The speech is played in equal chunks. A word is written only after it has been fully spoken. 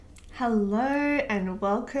Hello and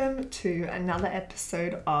welcome to another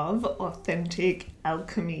episode of Authentic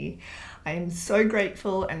Alchemy. I am so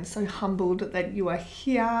grateful and so humbled that you are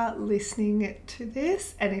here listening to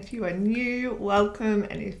this. And if you are new, welcome.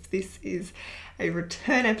 And if this is a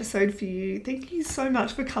return episode for you, thank you so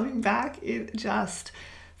much for coming back. It just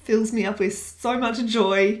fills me up with so much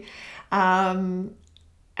joy.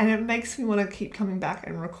 And it makes me want to keep coming back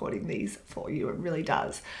and recording these for you. It really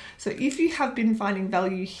does. So if you have been finding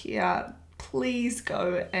value here, please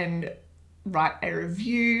go and write a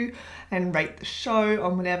review and rate the show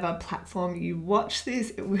on whatever platform you watch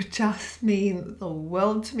this. It would just mean the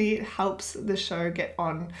world to me. It helps the show get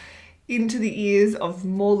on into the ears of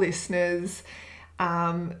more listeners.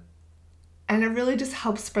 And it really just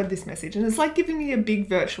helps spread this message. And it's like giving me a big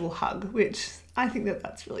virtual hug, which I think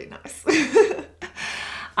that's really nice.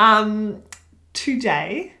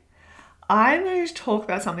 Today, I'm going to talk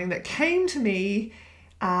about something that came to me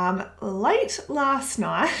late last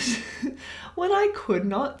night when I could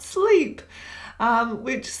not sleep,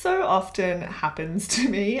 which so often happens to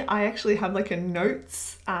me. I actually have like a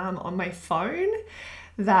notes on my phone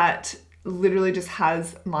that literally just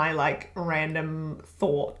has my like random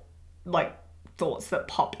thoughts that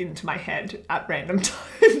pop into my head at random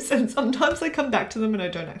times, and sometimes I come back to them and I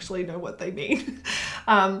don't actually know what they mean.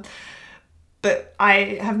 But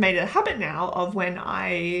I have made it a habit now of when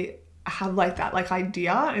I have like that like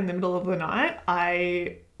idea in the middle of the night,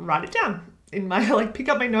 I write it down in my pick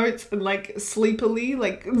up my notes and sleepily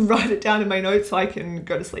write it down in my notes so I can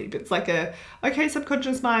go to sleep. It's like okay,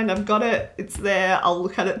 subconscious mind, I've got it, it's there, I'll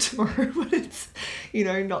look at it tomorrow when it's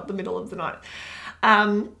not the middle of the night.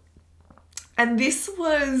 And this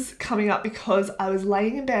was coming up because I was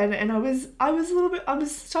laying in bed and I was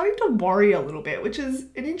starting to worry a little bit, which is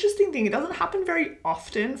an interesting thing. It doesn't happen very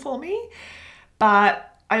often for me,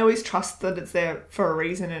 but I always trust that it's there for a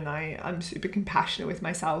reason, and I'm super compassionate with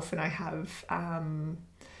myself, and I have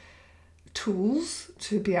tools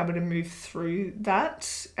to be able to move through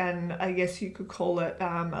that. And I guess you could call it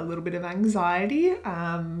a little bit of anxiety.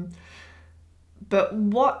 But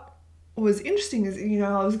what was interesting is,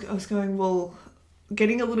 I was going,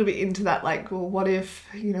 getting a little bit into that, what if,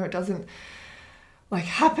 it doesn't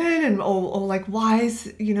happen, and or why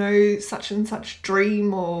is, such and such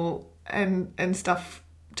dream and stuff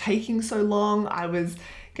taking so long. I was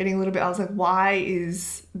getting a little bit, I was like, why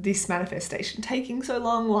is this manifestation taking so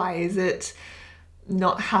long? Why is it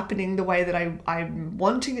not happening the way that I'm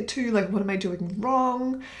wanting it to? What am I doing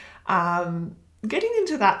wrong? Getting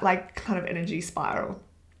into that kind of energy spiral.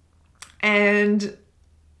 And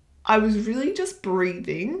I was really just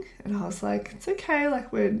breathing, and I was like, it's okay,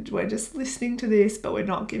 we're just listening to this, but we're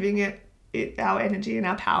not giving it our energy and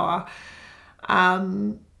our power.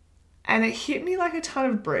 And it hit me like a ton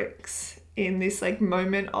of bricks in this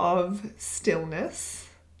moment of stillness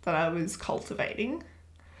that I was cultivating,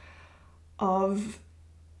 of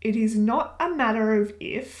it is not a matter of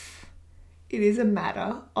if, it is a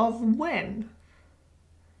matter of when.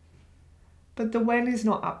 But the when is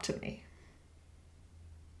not up to me.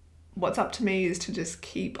 What's up to me is to just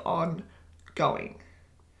keep on going,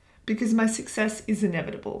 because my success is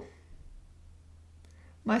inevitable.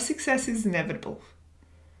 My success is inevitable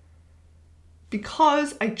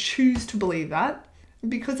because I choose to believe that,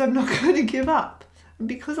 because I'm not going to give up. And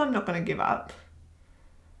because I'm not going to give up,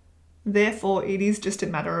 therefore it is just a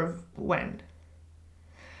matter of when.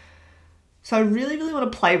 So I really, really want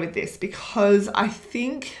to play with this, because I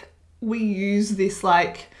think we use this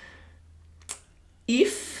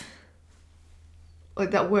if,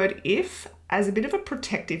 that word if, as a bit of a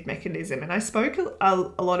protective mechanism. And I spoke a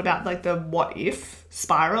lot about the what if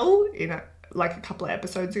spiral in a couple of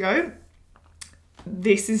episodes ago.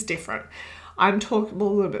 This is different. I'm talking a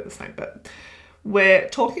little bit the same, but we're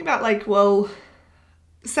talking about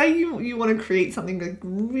say you want to create something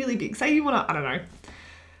really big. Say you want to, I don't know,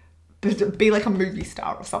 but be a movie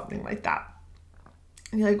star or something like that.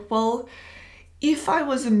 And you're like, if I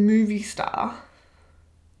was a movie star,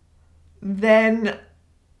 then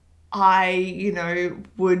I,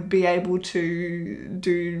 would be able to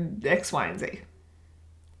do X, Y, and Z.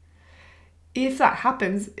 If that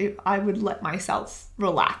happens, if I would let myself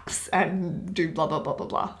relax and do blah, blah, blah, blah,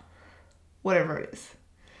 blah, whatever it is.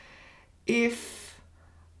 If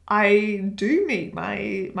I do meet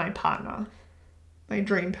my partner, my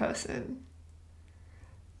dream person,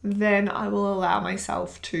 then I will allow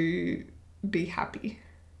myself to be happy.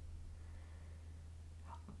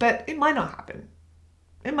 But it might not happen.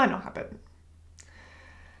 It might not happen.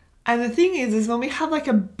 And the thing is when we have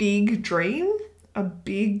a big dream, a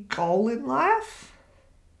big goal in life,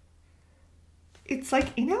 it's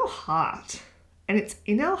in our heart. And it's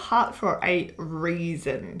in our heart for a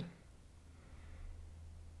reason.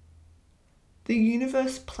 The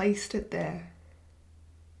universe placed it there.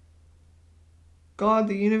 God,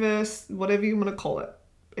 the universe, whatever you want to call it,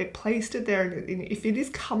 it placed it there. And if it is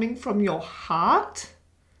coming from your heart,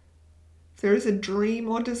 if there is a dream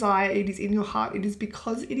or desire, it is in your heart, it is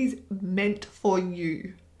because it is meant for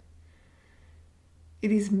you.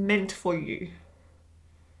 It is meant for you.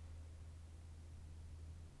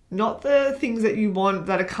 Not the things that you want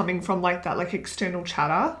that are coming from like that, like external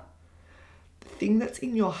chatter. The thing that's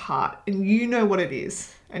in your heart, and you know what it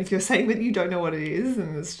is. And if you're saying that you don't know what it is,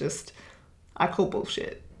 then it's just, I call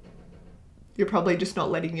bullshit. You're probably just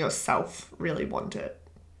not letting yourself really want it.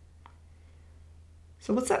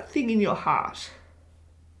 So what's that thing in your heart?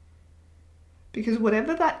 Because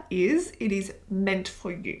whatever that is, it is meant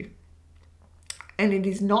for you. And it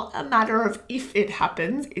is not a matter of if it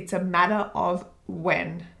happens, it's a matter of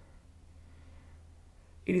when.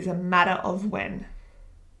 It is a matter of when.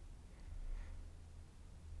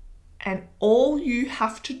 And all you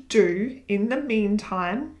have to do in the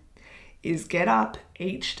meantime is get up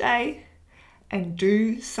each day and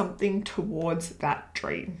do something towards that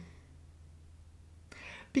dream.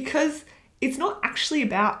 Because it's not actually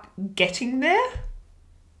about getting there.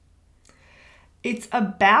 It's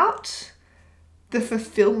about the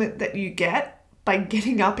fulfillment that you get by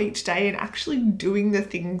getting up each day and actually doing the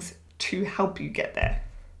things to help you get there.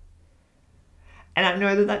 And I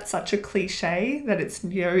know that that's such a cliche that it's,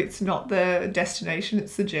 you know, it's not the destination,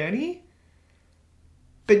 it's the journey.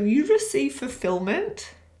 But you receive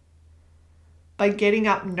fulfillment by getting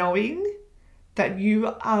up knowing that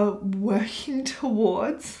you are working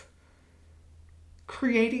towards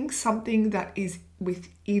creating something that is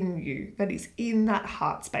within you, that is in that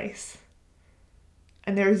heart space.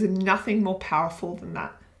 And there is nothing more powerful than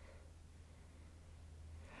that.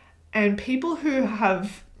 And people who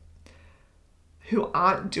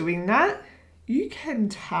aren't doing that, you can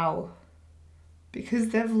tell because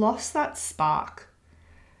they've lost that spark.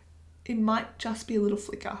 It might just be a little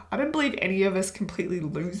flicker. I don't believe any of us completely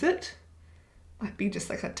lose it. Might be just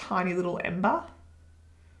like a tiny little ember.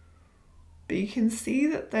 But you can see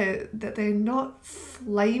that they're not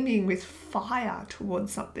flaming with fire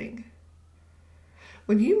towards something.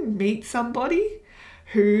 When you meet somebody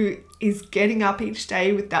who is getting up each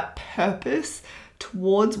day with that purpose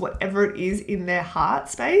towards whatever it is in their heart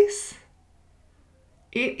space,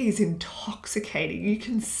 it is intoxicating. You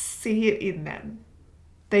can see it in them.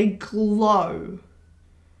 They glow.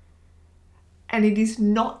 And it is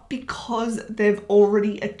not because they've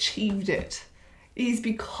already achieved it. It is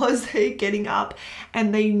because they're getting up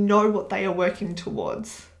and they know what they are working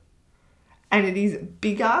towards. And it is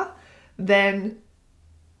bigger than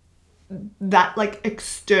that like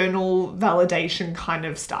external validation kind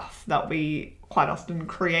of stuff that we quite often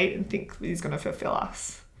create and think is going to fulfill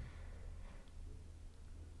us.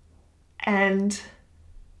 And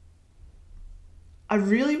I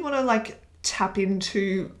really want to like tap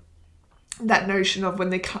into that notion of when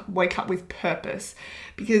they wake up with purpose,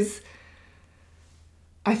 because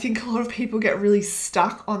I think a lot of people get really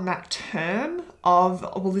stuck on that term of,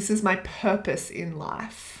 well, this is my purpose in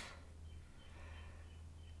life.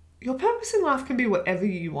 Your purpose in life can be whatever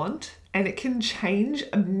you want, and it can change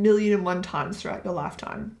 1,000,001 times throughout your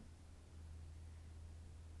lifetime.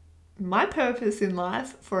 My purpose in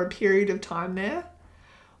life for a period of time there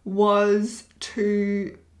was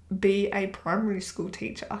to be a primary school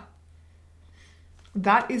teacher.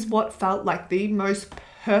 That is what felt like the most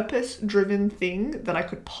purpose-driven thing that I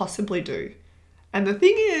could possibly do. And the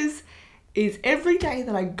thing is every day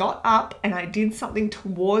that I got up and I did something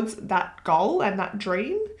towards that goal and that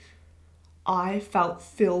dream, I felt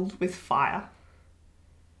filled with fire.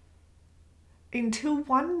 Until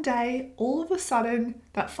one day, all of a sudden,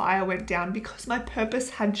 that fire went down because my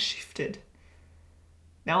purpose had shifted.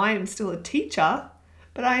 Now I am still a teacher,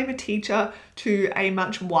 but I am a teacher to a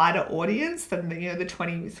much wider audience than the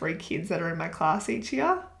 23 kids that are in my class each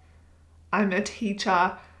year. I'm a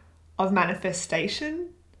teacher of manifestation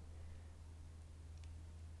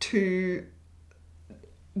to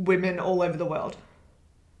women all over the world.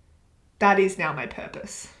 That is now my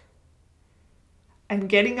purpose. And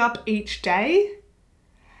getting up each day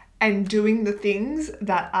and doing the things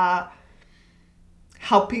that are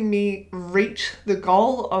helping me reach the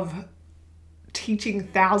goal of teaching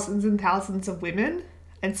thousands and thousands of women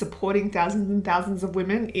and supporting thousands and thousands of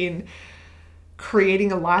women in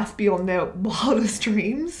creating a life beyond their wildest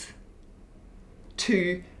dreams,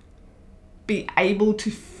 to be able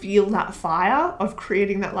to feel that fire of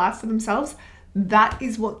creating that life for themselves. That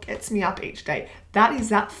is what gets me up each day. That is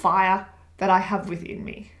that fire that I have within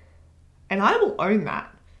me. And I will own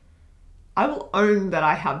that. I will own that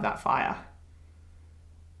I have that fire.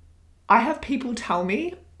 I have people tell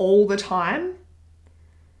me all the time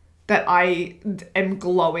that I am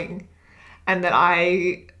glowing and that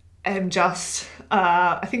I am just,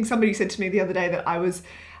 I think somebody said to me the other day that I was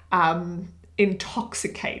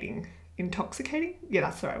intoxicating. Intoxicating? Yeah,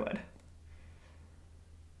 that's the right word.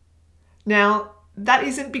 Now, that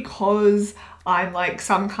isn't because I'm like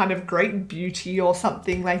some kind of great beauty or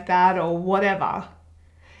something like that or whatever.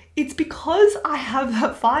 It's because I have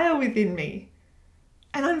that fire within me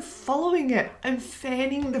and I'm following it. I'm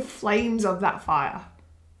fanning the flames of that fire.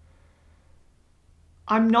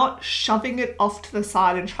 I'm not shoving it off to the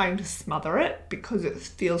side and trying to smother it because it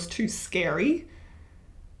feels too scary.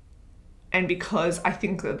 And because I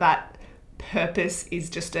think that purpose is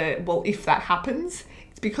just well, if that happens,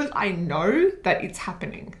 it's because I know that it's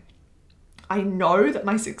happening. I know that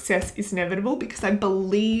my success is inevitable because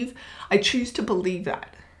I choose to believe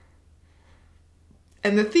that.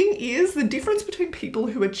 And the thing is, the difference between people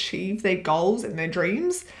who achieve their goals and their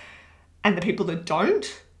dreams and the people that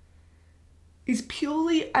don't is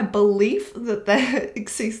purely a belief that their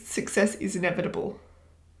success is inevitable.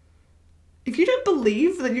 If you don't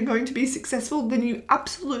believe that you're going to be successful, then you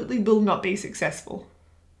absolutely will not be successful.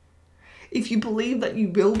 If you believe that you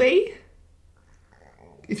will be,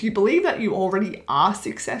 if you believe that you already are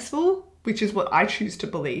successful, which is what I choose to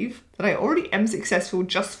believe, that I already am successful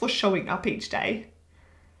just for showing up each day,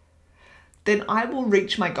 then I will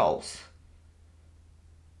reach my goals.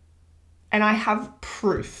 And I have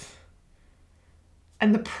proof.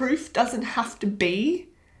 And the proof doesn't have to be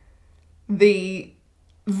the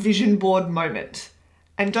vision board moment.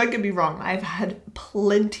 And don't get me wrong, I've had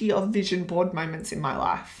plenty of vision board moments in my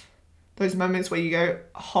life. Those moments where you go,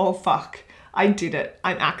 oh fuck, I did it.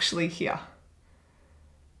 I'm actually here.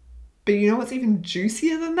 But you know what's even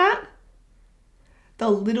juicier than that? The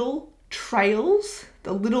little trails,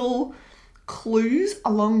 the little clues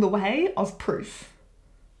along the way of proof.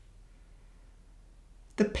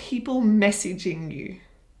 The people messaging you,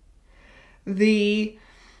 the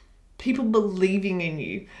people believing in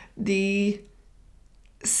you, the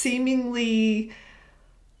seemingly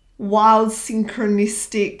wild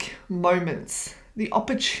synchronistic moments, the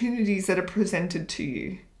opportunities that are presented to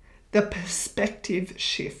you, the perspective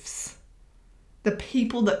shifts, the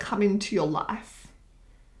people that come into your life.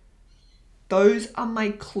 Those are my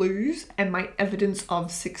clues and my evidence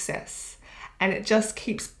of success. And it just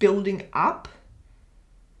keeps building up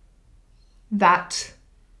that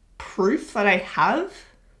proof that I have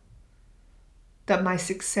that my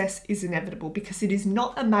success is inevitable, because it is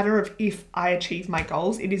not a matter of if I achieve my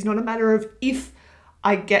goals. It is not a matter of if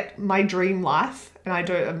I get my dream life. And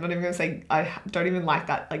I'm not even going to say, I don't even like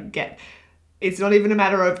that, like get. It's not even a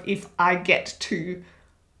matter of if I get to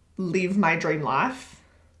live my dream life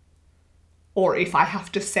or if I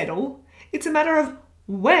have to settle. It's a matter of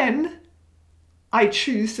when I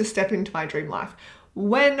choose to step into my dream life.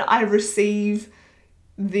 When I receive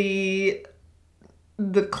the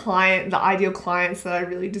ideal clients that I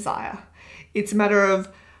really desire. It's a matter of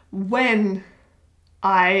when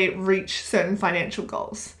I reach certain financial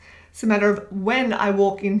goals. It's a matter of when I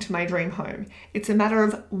walk into my dream home. It's a matter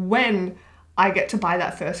of when I get to buy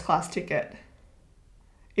that first class ticket.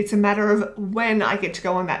 It's a matter of when I get to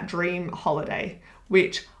go on that dream holiday,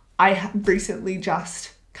 which I have recently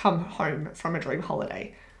just come home from a dream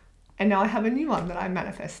holiday. And now I have a new one that I'm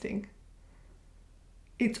manifesting.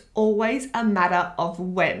 It's always a matter of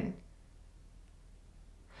when.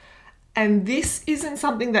 And this isn't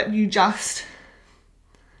something that you just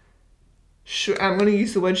should, I'm going to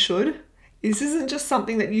use the word should. This isn't just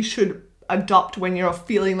something that you should adopt when you're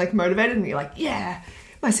feeling like motivated and you're like, yeah,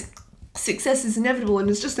 my success is inevitable and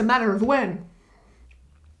it's just a matter of when.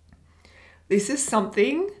 This is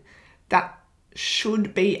something that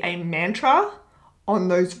should be a mantra on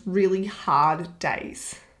those really hard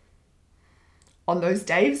days. On those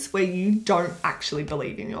days where you don't actually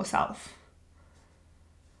believe in yourself.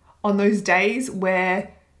 On those days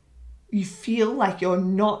where you feel like you're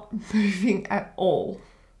not moving at all.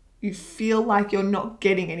 You feel like you're not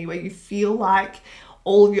getting anywhere. You feel like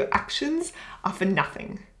all of your actions are for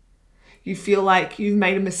nothing. You feel like you've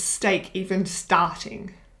made a mistake even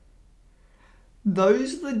starting.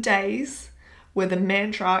 Those are the days where the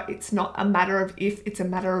mantra, it's not a matter of if, it's a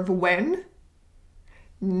matter of when,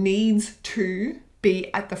 needs to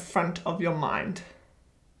be at the front of your mind.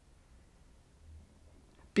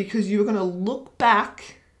 Because you're going to look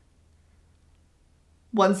back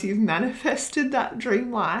once you've manifested that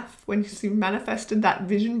dream life, once you've manifested that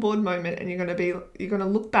vision board moment, and you're going to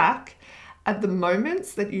look back at the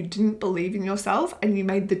moments that you didn't believe in yourself and you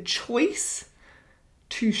made the choice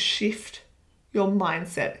to shift your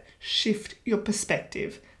mindset, shift your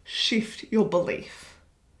perspective, shift your belief.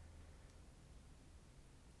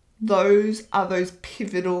 Those are those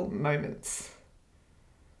pivotal moments.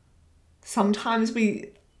 Sometimes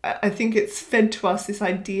I think it's fed to us this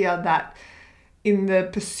idea that in the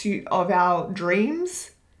pursuit of our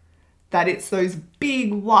dreams, that it's those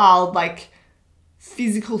big, wild, like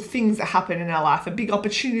physical things that happen in our life, a big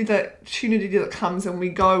opportunity that comes and we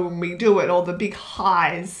go and we do it, or the big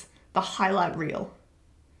highs, the highlight reel.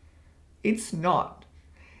 It's not.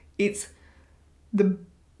 It's the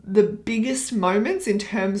biggest moments in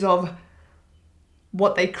terms of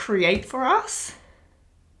what they create for us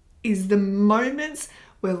is the moments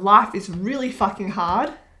where life is really fucking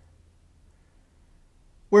hard,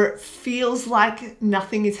 where it feels like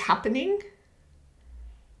nothing is happening,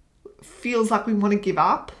 feels like we want to give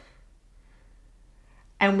up,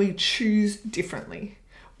 and we choose differently.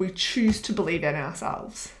 We choose to believe in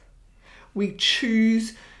ourselves. We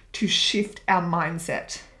choose to shift our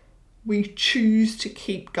mindset. We choose to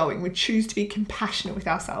keep going. We choose to be compassionate with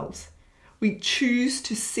ourselves. We choose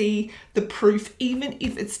to see the proof, even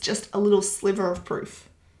if it's just a little sliver of proof,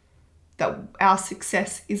 that our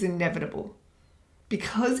success is inevitable.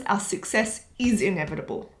 Because our success is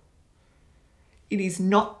inevitable. It is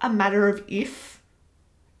not a matter of if,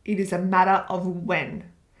 it is a matter of when.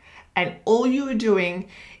 And all you are doing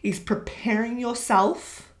is preparing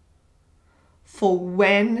yourself for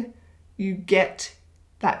when you get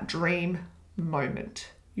that dream moment.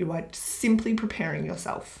 You are simply preparing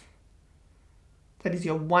yourself. That is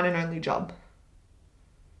your one and only job.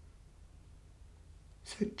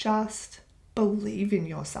 So just believe in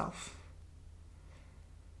yourself.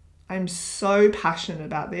 I'm so passionate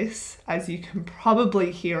about this, as you can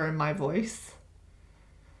probably hear in my voice.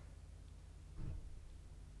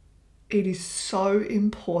 It is so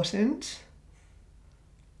important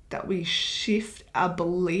that we shift our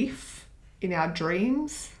belief in our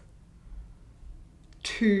dreams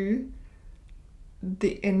to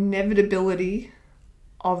the inevitability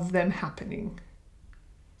of them happening.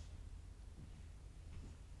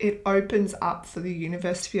 It opens up for the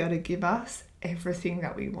universe to be able to give us everything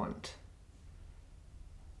that we want.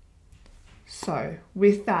 So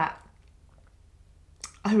with that,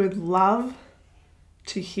 I would love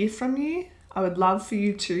to hear from you. I would love for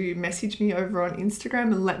you to message me over on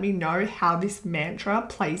Instagram and let me know how this mantra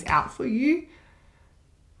plays out for you,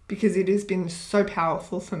 because it has been so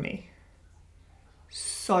powerful for me.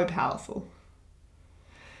 So powerful.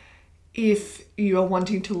 If you are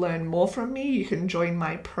wanting to learn more from me, you can join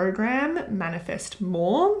my program, Manifest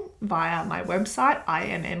More, via my website,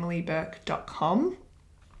 IamEmilyBurke.com.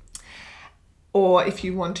 Or if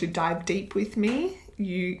you want to dive deep with me,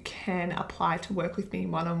 you can apply to work with me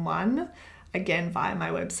one-on-one, again, via my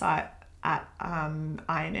website at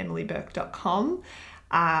IamEmilyBurke.com.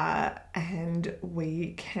 And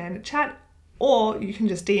we can chat, or you can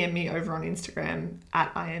just DM me over on Instagram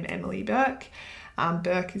at IamEmilyBurke.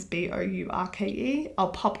 Burke is Bourke. I'll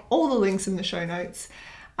pop all the links in the show notes.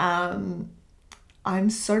 I'm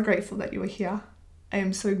so grateful that you are here. I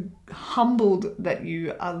am so humbled that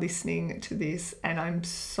you are listening to this, and I'm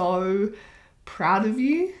so proud of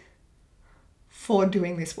you for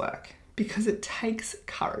doing this work, because it takes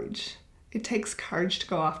courage. It takes courage to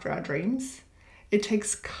go after our dreams. It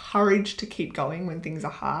takes courage to keep going when things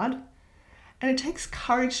are hard. And it takes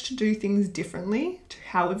courage to do things differently to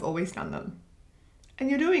how we've always done them. And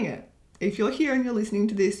you're doing it. If you're here and you're listening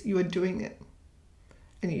to this, you are doing it.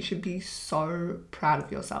 And you should be so proud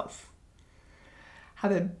of yourself.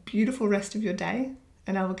 Have a beautiful rest of your day,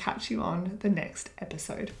 and I will catch you on the next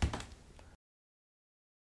episode.